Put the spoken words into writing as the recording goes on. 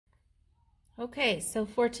Okay, so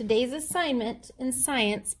for today's assignment in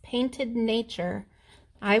science, painted nature,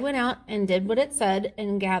 I went out and did what it said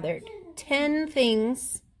and gathered 10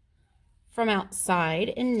 things from outside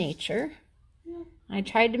in nature. I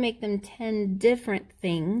tried to make them 10 different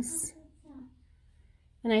things.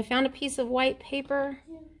 And I found a piece of white paper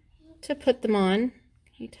to put them on.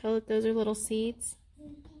 Can you tell that those are little seeds?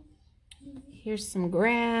 Here's some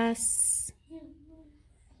grass.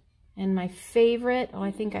 And my favorite, oh,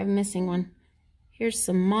 I think I'm missing one. Here's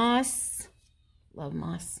some moss. Love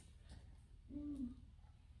moss.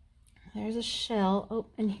 There's a shell. Oh,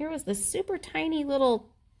 and here was this super tiny little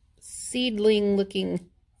seedling looking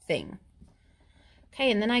thing.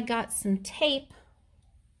 Okay, and then I got some tape.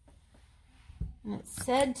 And it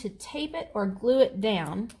said to tape it or glue it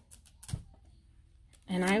down.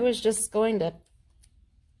 And I was just going to,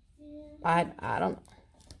 I don't know,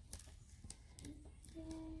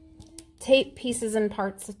 tape pieces and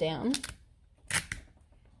parts down.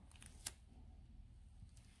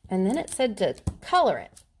 And then it said to color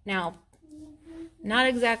it. Now, not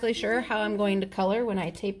exactly sure how I'm going to color when I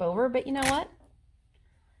tape over, but you know what?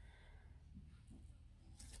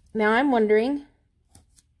 Now I'm wondering,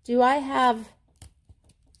 are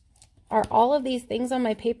all of these things on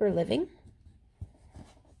my paper living?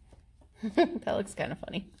 That looks kind of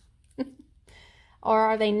funny. Or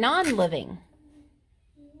are they non-living?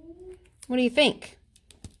 What do you think?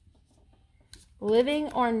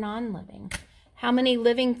 Living or non-living? How many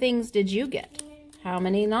living things did you get? How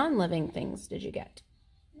many non-living things did you get?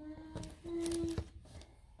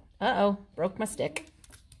 Uh-oh, broke my stick.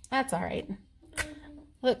 That's all right.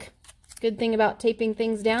 Look, good thing about taping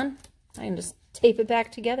things down, I can just tape it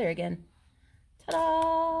back together again.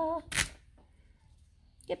 Ta-da!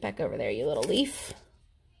 Get back over there, you little leaf.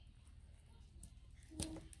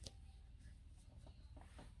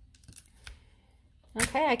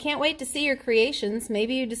 Okay, I can't wait to see your creations.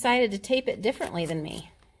 Maybe you decided to tape it differently than me.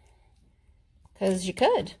 Because you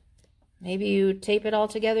could. Maybe you tape it all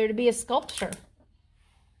together to be a sculpture.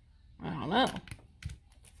 I don't know.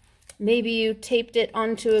 Maybe you taped it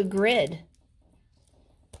onto a grid.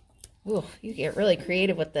 Ooh, you get really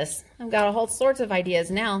creative with this. I've got all sorts of ideas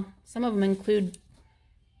now. Some of them include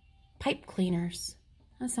pipe cleaners.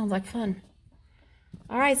 That sounds like fun.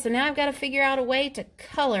 All right, so now I've got to figure out a way to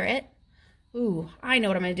color it. Ooh, I know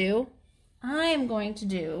what I'm going to do. I am going to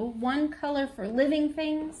do one color for living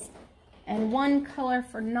things and one color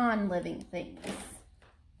for non-living things.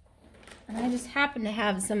 And I just happen to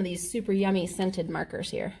have some of these super yummy scented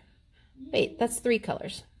markers here. Wait, that's 3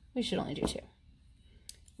 colors. We should only do 2.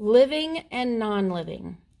 Living and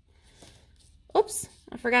non-living. Oops,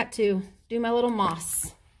 I forgot to do my little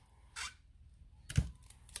moss.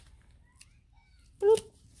 Boop.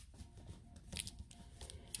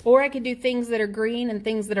 Or I could do things that are green and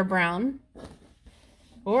things that are brown.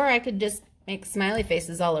 Or I could just make smiley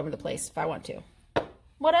faces all over the place if I want to.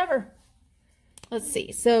 Whatever. Let's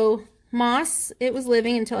see. So moss, it was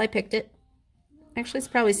living until I picked it. Actually, it's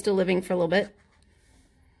probably still living for a little bit.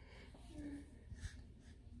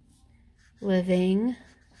 Living.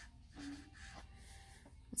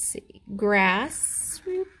 Let's see. Grass.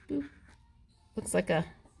 Looks like a,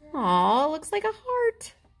 aw, looks like a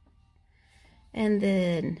heart. And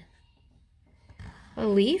then a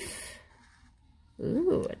leaf.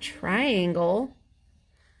 Ooh, a triangle.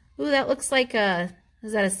 Ooh, that looks like a,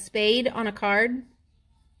 is that a spade on a card?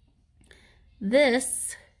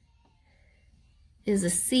 This is a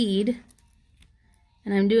seed.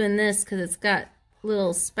 And I'm doing this because it's got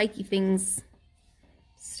little spiky things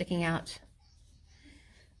sticking out.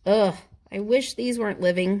 Ugh, I wish these weren't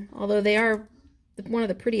living, although they are one of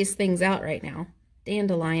the prettiest things out right now.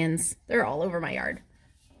 Dandelions, they're all over my yard.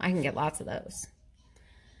 I can get lots of those.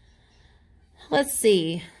 Let's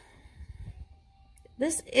see.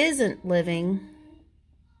 This isn't living,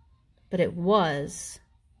 but it was.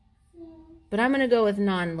 But I'm going to go with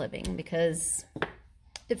non-living because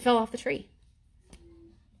it fell off the tree.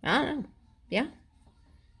 I don't know. Yeah.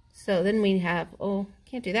 So then we have, oh,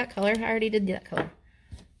 can't do that color. I already did that color.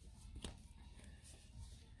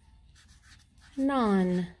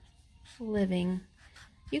 Non-living.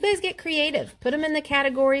 You guys get creative. Put them in the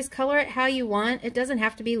categories. Color it how you want. It doesn't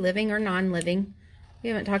have to be living or non-living. We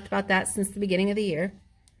haven't talked about that since the beginning of the year.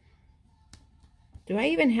 Do I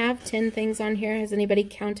even have 10 things on here? Has anybody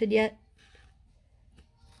counted yet?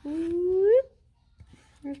 Whoop.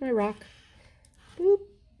 Where's my rock? Boop.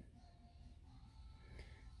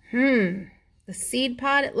 The seed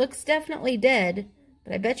pod, it looks definitely dead,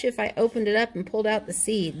 but I bet you if I opened it up and pulled out the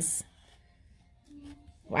seeds,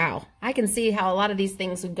 wow, I can see how a lot of these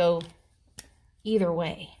things would go either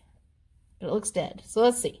way, but it looks dead. So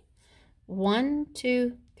let's see. 1,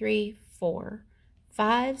 2, 3, 4,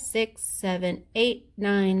 5, 6, 7, 8,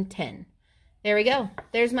 9, 10. There we go.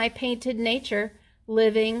 There's my painted nature,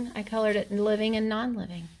 living. I colored it living and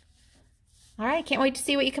non-living. All right, can't wait to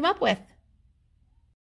see what you come up with.